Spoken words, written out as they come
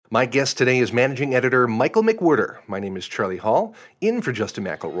My guest today is managing editor Michael McWhirter. My name is Charlie Hall, in for Justin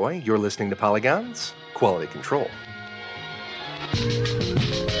McElroy. You're listening to Polygon's Quality Control.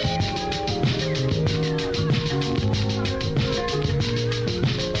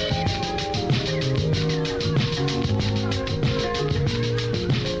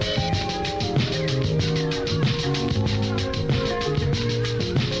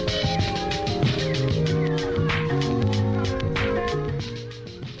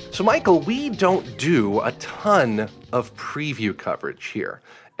 So, Michael, we don't do a ton of preview coverage here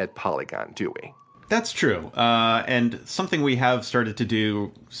at Polygon, do we? That's true. And something we have started to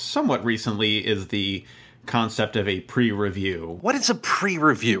do somewhat recently is the concept of a pre-review. What is a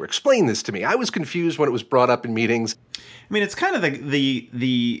pre-review? Explain this to me. I was confused when it was brought up in meetings. I mean, it's kind of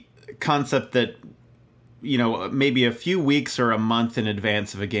the concept that, you know, maybe a few weeks or a month in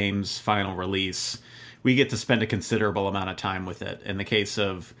advance of a game's final release, we get to spend a considerable amount of time with it. In the case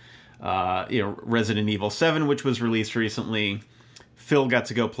of, Resident Evil 7, which was released recently, Phil got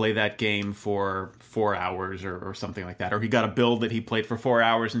to go play that game for 4 hours or something like that. Or he got a build that he played for 4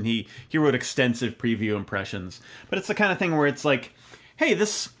 hours, and he wrote extensive preview impressions. But it's the kind of thing where it's like, hey,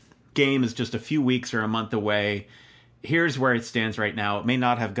 this game is just a few weeks or a month away. Here's where it stands right now. It may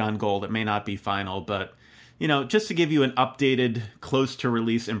not have gone gold. It may not be final, but you know, just to give you an updated,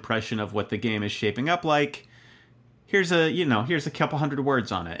 close-to-release impression of what the game is shaping up like, here's a couple hundred words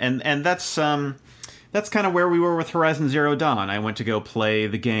on it. And that's kind of where we were with Horizon Zero Dawn. I went to go play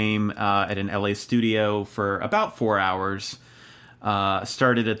the game at an LA studio for about 4 hours.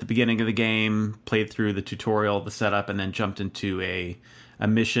 Started at the beginning of the game, played through the tutorial, the setup, and then jumped into a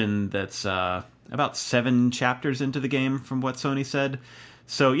mission that's about 7 chapters into the game, from what Sony said.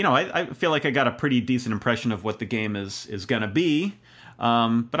 So, you know, I feel like I got a pretty decent impression of what the game is going to be.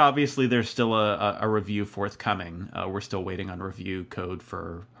 But obviously there's still a review forthcoming. We're still waiting on review code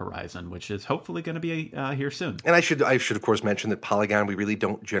for Horizon, which is hopefully going to be here soon. And I should of course mention that Polygon, we really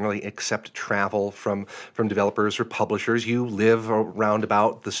don't generally accept travel from developers or publishers. You live around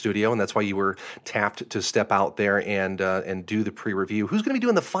about the studio, and that's why you were tapped to step out there and do the pre-review. Who's going to be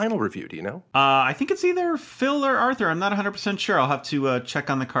doing the final review? Do you know? I think it's either Phil or Arthur. I'm not 100% sure. I'll have to check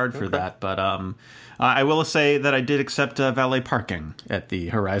on the card for that. But I will say that I did accept valet parking at the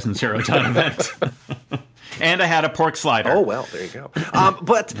Horizon Zero Dawn event. And I had a pork slider. Oh, well, there you go.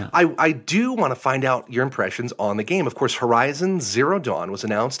 But yeah. I do want to find out your impressions on the game. Of course, Horizon Zero Dawn was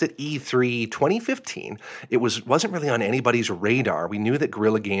announced at E3 2015. It wasn't really on anybody's radar. We knew that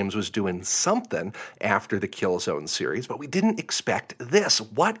Guerrilla Games was doing something after the Killzone series, but we didn't expect this.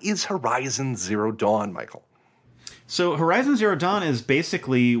 What is Horizon Zero Dawn, Michael? So Horizon Zero Dawn is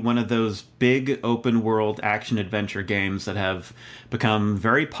basically one of those big open-world action-adventure games that have become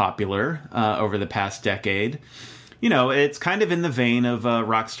very popular over the past decade. You know, it's kind of in the vein of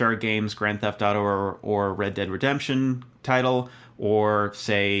Rockstar Games' Grand Theft Auto or Red Dead Redemption title, or,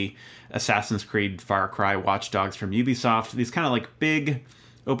 say, Assassin's Creed, Far Cry, Watch Dogs from Ubisoft. These kind of like big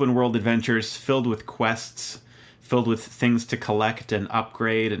open-world adventures filled with quests, filled with things to collect and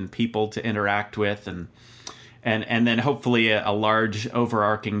upgrade and people to interact with, and then hopefully a large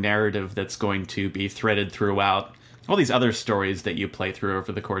overarching narrative that's going to be threaded throughout all these other stories that you play through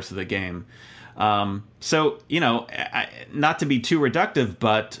over the course of the game. So, you know, not to be too reductive,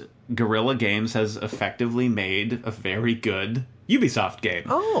 but Guerrilla Games has effectively made a very good Ubisoft game.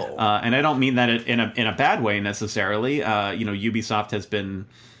 Oh. And I don't mean that in a bad way necessarily. Ubisoft has been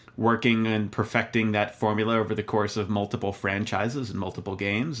working and perfecting that formula over the course of multiple franchises and multiple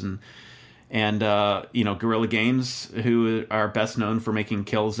games, and Guerrilla Games, who are best known for making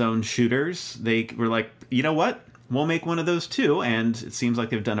Killzone shooters, they were like, you know what? We'll make one of those too, and it seems like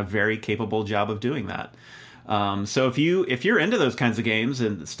they've done a very capable job of doing that. So if you're into those kinds of games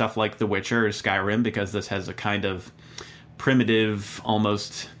and stuff like The Witcher or Skyrim, because this has a kind of primitive,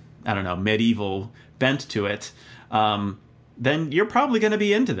 almost, I don't know, medieval bent to it, then you're probably going to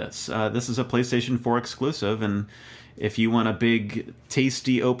be into this. This is a PlayStation 4 exclusive, and if you want a big,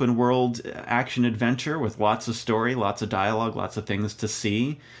 tasty, open-world action-adventure with lots of story, lots of dialogue, lots of things to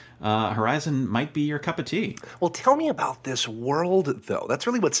see, Horizon might be your cup of tea. Well, tell me about this world, though. That's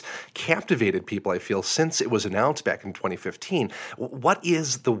really what's captivated people, I feel, since it was announced back in 2015. What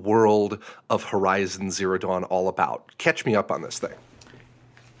is the world of Horizon Zero Dawn all about? Catch me up on this thing.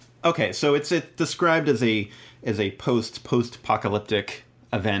 Okay, so it's described as a post-apocalyptic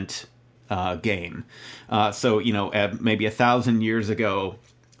event game. So, maybe 1,000 years ago,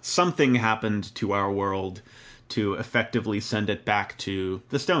 something happened to our world to effectively send it back to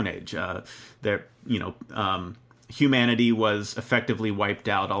the Stone Age. Humanity was effectively wiped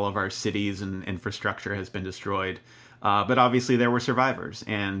out. All of our cities and infrastructure has been destroyed. But obviously there were survivors,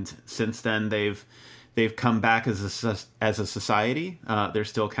 and since then they've come back as a society. They're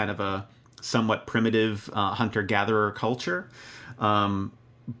still kind of a somewhat primitive hunter-gatherer culture.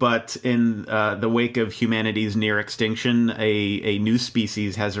 But in the wake of humanity's near extinction, a new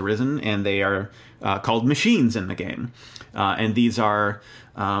species has arisen, and they are called machines in the game. And these are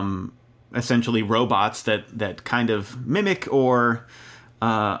essentially robots that kind of mimic or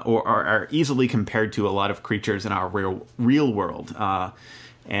are easily compared to a lot of creatures in our real world.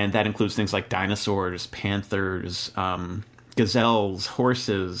 And that includes things like dinosaurs, panthers, gazelles,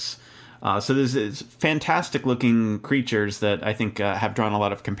 horses. So there's these fantastic looking creatures that I think have drawn a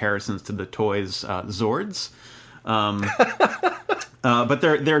lot of comparisons to the toys Zords. But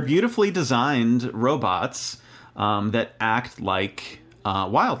they're beautifully designed robots that act like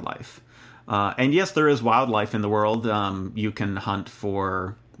wildlife. And yes, there is wildlife in the world. You can hunt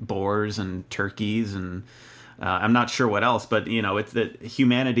for boars and turkeys and I'm not sure what else, but it's that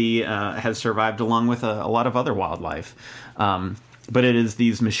humanity has survived along with a lot of other wildlife. But it is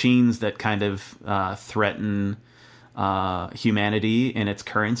these machines that kind of threaten humanity in its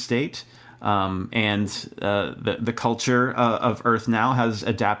current state. And the culture of Earth now has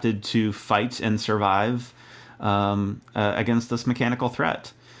adapted to fight and survive against this mechanical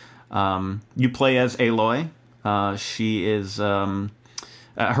threat. You play as Aloy. She is...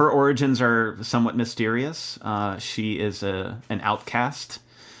 her origins are somewhat mysterious. She is an outcast.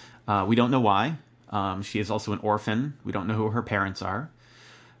 We don't know why. She is also an orphan. We don't know who her parents are.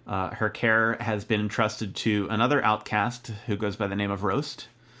 Her care has been entrusted to another outcast who goes by the name of Roast.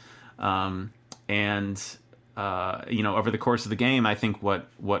 Over the course of the game, I think what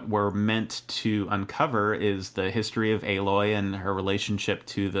we're meant to uncover is the history of Aloy and her relationship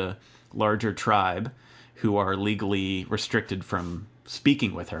to the larger tribe, who are legally restricted from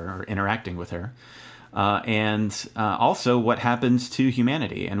speaking with her or interacting with her. And also what happens to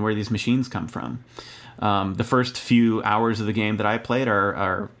humanity and where these machines come from. The first few hours of the game that I played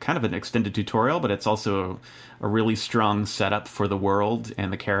are kind of an extended tutorial, but it's also a really strong setup for the world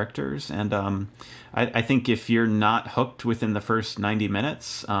and the characters. And I think if you're not hooked within the first 90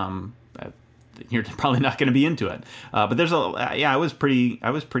 minutes, you're probably not going to be into it. But there's I was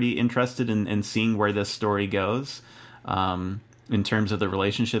pretty interested in seeing where this story goes. In terms of the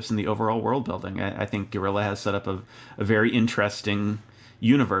relationships and the overall world building. I think Guerrilla has set up a very interesting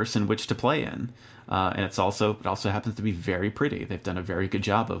universe in which to play in. And it also happens to be very pretty. They've done a very good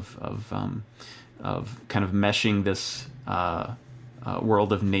job of kind of meshing this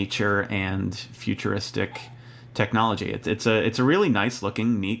world of nature and futuristic technology. It's a really nice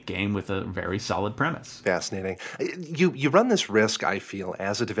looking, neat game with a very solid premise. Fascinating. You run this risk, I feel,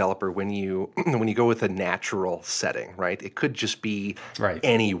 as a developer when you go with a natural setting, right? It could just be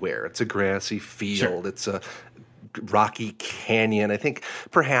anywhere. It's a grassy field. Sure. It's a rocky canyon. I think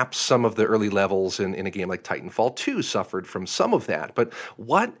perhaps some of the early levels in a game like Titanfall 2 suffered from some of that. But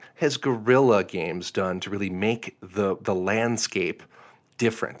what has Guerrilla Games done to really make the landscape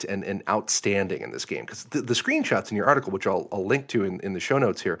different and outstanding in this game? Because the screenshots in your article, which I'll link to in the show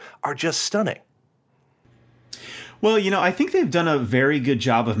notes here, are just stunning. Well, I think they've done a very good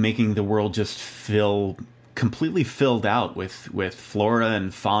job of making the world just completely filled out with flora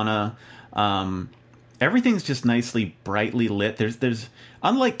and fauna. Everything's just nicely brightly lit. There's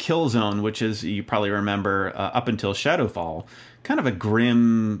unlike Killzone, which is, you probably remember, up until Shadowfall, kind of a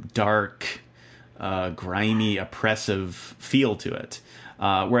grim, dark, grimy, oppressive feel to it.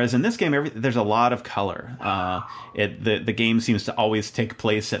 Whereas in this game, there's a lot of color. The game seems to always take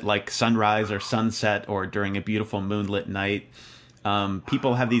place at like sunrise or sunset or during a beautiful moonlit night.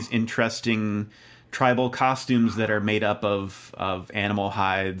 People have these interesting tribal costumes that are made up of animal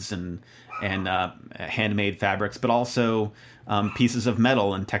hides and handmade fabrics, but also pieces of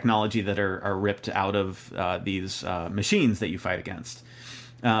metal and technology that are ripped out of these machines that you fight against.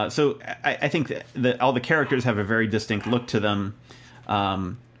 So I think that all the characters have a very distinct look to them.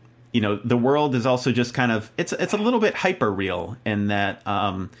 The world is also just kind of, it's a little bit hyper real in that,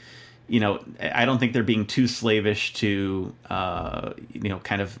 I don't think they're being too slavish to,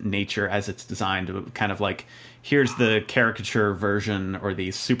 kind of nature as it's designed, kind of like, here's the caricature version or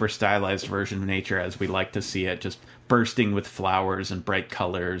the super stylized version of nature as we like to see it, just bursting with flowers and bright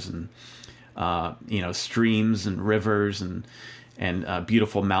colors and, streams and rivers and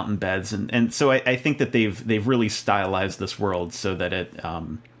beautiful mountain beds, and so I think that they've really stylized this world so that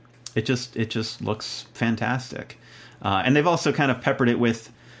it just looks fantastic, and they've also kind of peppered it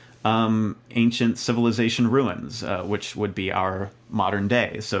with ancient civilization ruins, which would be our modern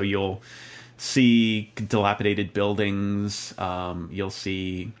day. So you'll see dilapidated buildings, you'll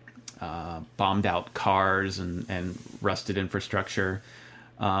see bombed out cars and rusted infrastructure.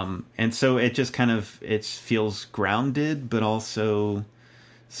 And so it just kind of it feels grounded, but also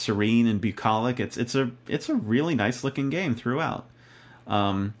serene and bucolic. It's a really nice looking game throughout.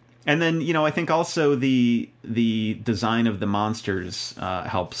 And then, I think also the design of the monsters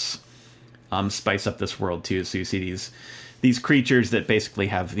helps spice up this world too. So you see these creatures that basically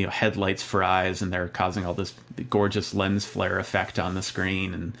have headlights for eyes, and they're causing all this gorgeous lens flare effect on the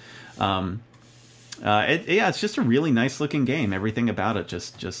screen. And it's just a really nice looking game. Everything about it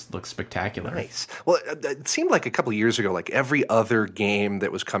just looks spectacular. Nice. Well, it seemed like a couple of years ago, like every other game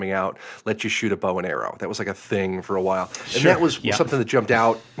that was coming out let you shoot a bow and arrow. That was like a thing for a while. And that was something that jumped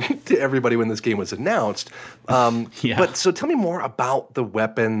out to everybody when this game was announced. But so tell me more about the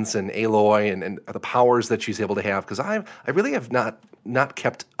weapons and Aloy and the powers that she's able to have, because I really have not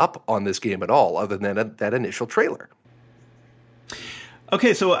kept up on this game at all, other than that initial trailer.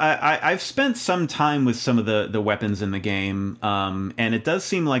 Okay, so I've spent some time with some of the weapons in the game, and it does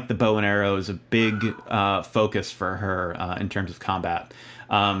seem like the bow and arrow is a big focus for her in terms of combat.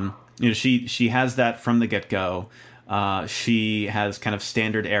 She has that from the get-go. She has kind of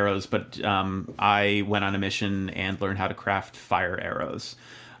standard arrows, but I went on a mission and learned how to craft fire arrows.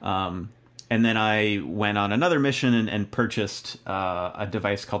 And then I went on another mission and purchased a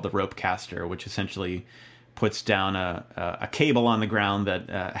device called the rope caster, which essentially puts down a cable on the ground that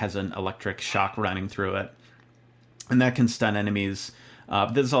has an electric shock running through it, and that can stun enemies.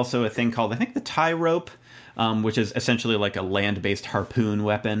 There's also a thing called, I think, the tie rope, which is essentially like a land-based harpoon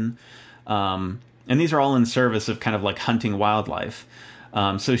weapon. And these are all in service of kind of like hunting wildlife.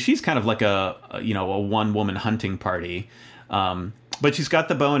 So she's kind of like a one-woman hunting party. But she's got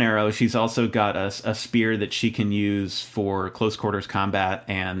the bow and arrow. She's also got a spear that she can use for close quarters combat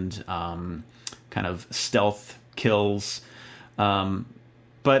and kind of stealth kills.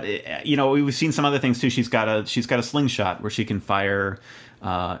 But we've seen some other things too. She's got a slingshot where she can fire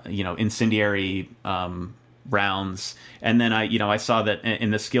incendiary rounds. And then I saw that in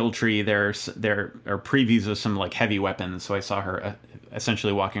the skill tree there are previews of some like heavy weapons. So I saw her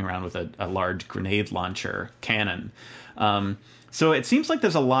essentially walking around with a large grenade launcher cannon. So it seems like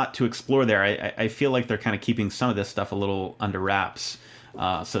there's a lot to explore there. I feel like they're kind of keeping some of this stuff a little under wraps,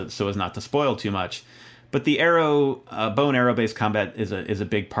 so as not to spoil too much. But the bow and arrow based combat is a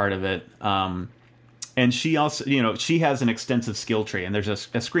big part of it. And she also, she has an extensive skill tree, and there's a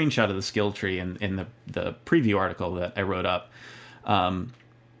screenshot of the skill tree in the preview article that I wrote up.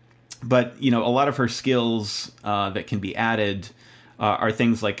 But a lot of her skills that can be added are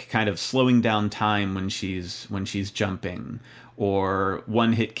things like kind of slowing down time when she's jumping, or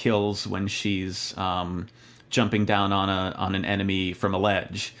one-hit kills when she's jumping down on an enemy from a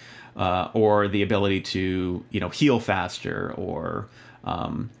ledge, or the ability to heal faster, or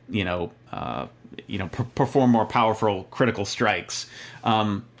perform more powerful critical strikes.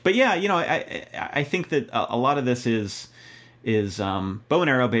 But yeah, I think that a lot of this is bow and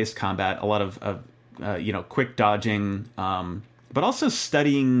arrow based combat, a lot of quick dodging, but also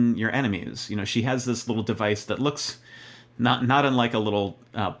studying your enemies. She has this little device that looks not unlike a little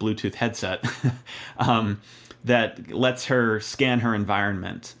Bluetooth headset that lets her scan her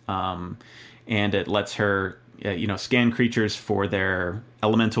environment, and it lets her scan creatures for their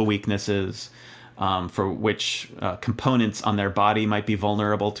elemental weaknesses, for which components on their body might be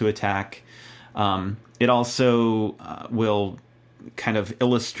vulnerable to attack. It also will kind of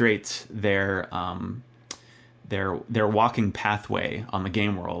illustrate their walking pathway on the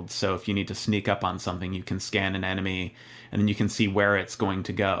game world. So if you need to sneak up on something, you can scan an enemy, and then you can see where it's going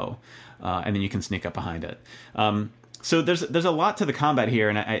to go, and then you can sneak up behind it. So there's a lot to the combat here,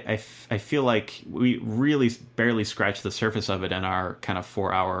 and I feel like we really barely scratched the surface of it in our kind of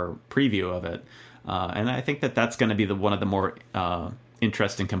 4-hour preview of it. And I think that's going to be one of the more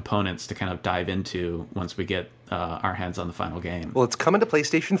interesting components to kind of dive into once we get our hands on the final game. Well, it's coming to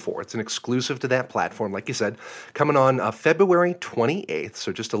PlayStation 4. It's an exclusive to that platform, like you said, coming on February 28th,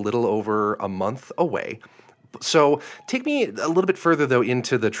 so just a little over a month away. So take me a little bit further, though,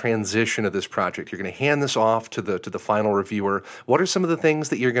 into the transition of this project. You're going to hand this off to the final reviewer. What are some of the things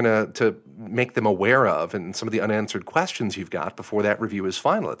that you're going to make them aware of, and some of the unanswered questions you've got before that review is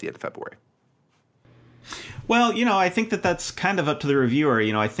final at the end of February? Well, I think that's kind of up to the reviewer.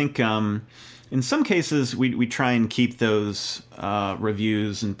 I think in some cases we try and keep those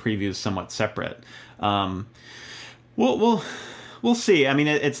reviews and previews somewhat separate. We'll see. I mean,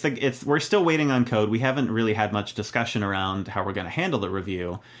 we're still waiting on code. We haven't really had much discussion around how we're going to handle the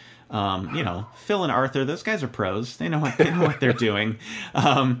review. Phil and Arthur, those guys are pros. They know what they're doing.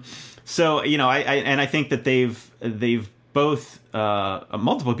 So I think that they've both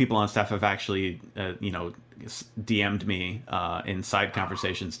multiple people on staff have actually, DM'd me in side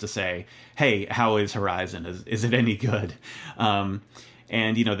conversations to say, "Hey, how is Horizon? Is it any good?" And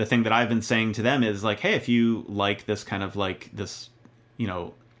the thing that I've been saying to them is like, "Hey, if you like this kind of like this,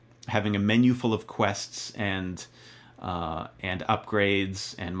 having a menu full of quests and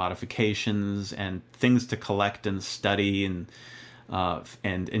upgrades and modifications and things to collect and study and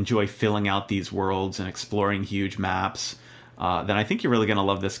enjoy filling out these worlds and exploring huge maps, then I think you're really going to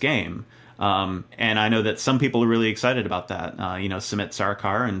love this game." And I know that some people are really excited about that. Sumit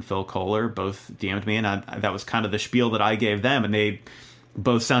Sarkar and Phil Kohler both DM'd me, and that was kind of the spiel that I gave them, and they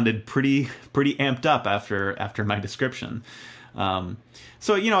both sounded pretty amped up after my description.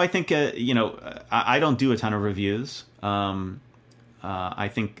 So I think I don't do a ton of reviews. I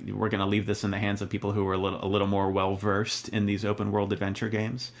think we're going to leave this in the hands of people who are a little more well versed in these open world adventure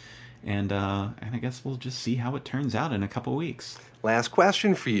games, and I guess we'll just see how it turns out in a couple weeks. Last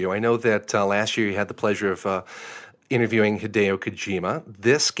question for you. I know that last year you had the pleasure of interviewing Hideo Kojima.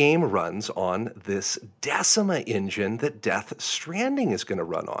 This game runs on this Decima engine that Death Stranding is going to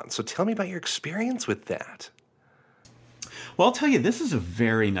run on. So tell me about your experience with that. Well, I'll tell you, this is a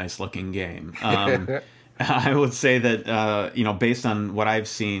very nice looking game. I would say that, based on what I've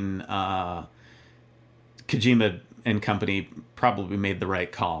seen, Kojima and company probably made the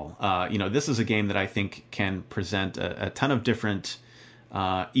right call. This is a game that I think can present a ton of different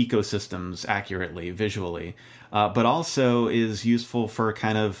ecosystems accurately, visually, but also is useful for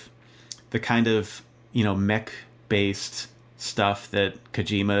the kind of mech-based stuff that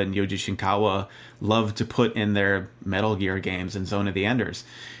Kojima and Yoji Shinkawa love to put in their Metal Gear games and Zone of the Enders.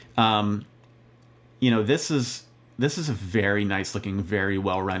 This is a very nice looking, very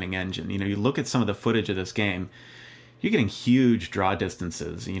well running engine. You look at some of the footage of this game, you're getting huge draw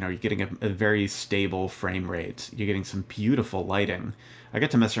distances. You're getting a very stable frame rate. You're getting some beautiful lighting. I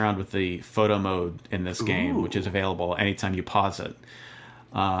got to mess around with the photo mode in this game, which is available anytime you pause it.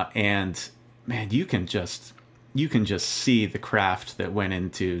 And man, you can just see the craft that went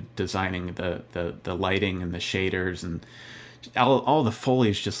into designing the lighting and the shaders, and all the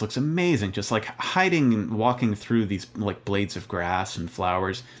foliage just looks amazing. Just like hiding and walking through these like blades of grass and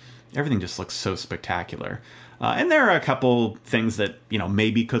flowers, everything just looks so spectacular. And there are a couple things that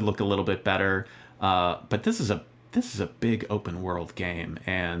maybe could look a little bit better, but this is a big open world game,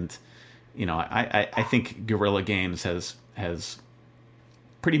 and I think Guerrilla Games has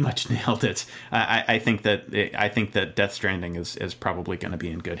pretty much nailed it. I think that Death Stranding is probably going to be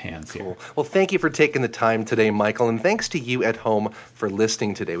in good hands here. Cool. Well, thank you for taking the time today, Michael, and thanks to you at home for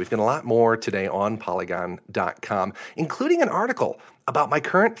listening today. We've got a lot more today on Polygon.com, including an article about my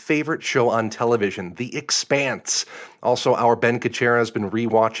current favorite show on television, The Expanse. Also, our Ben Kuchera has been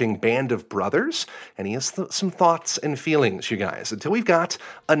rewatching Band of Brothers, and he has some thoughts and feelings, you guys. Until we've got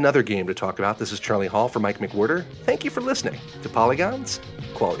another game to talk about, this is Charlie Hall for Mike McWhirter. Thank you for listening to Polygon's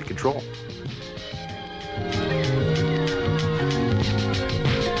Quality Control.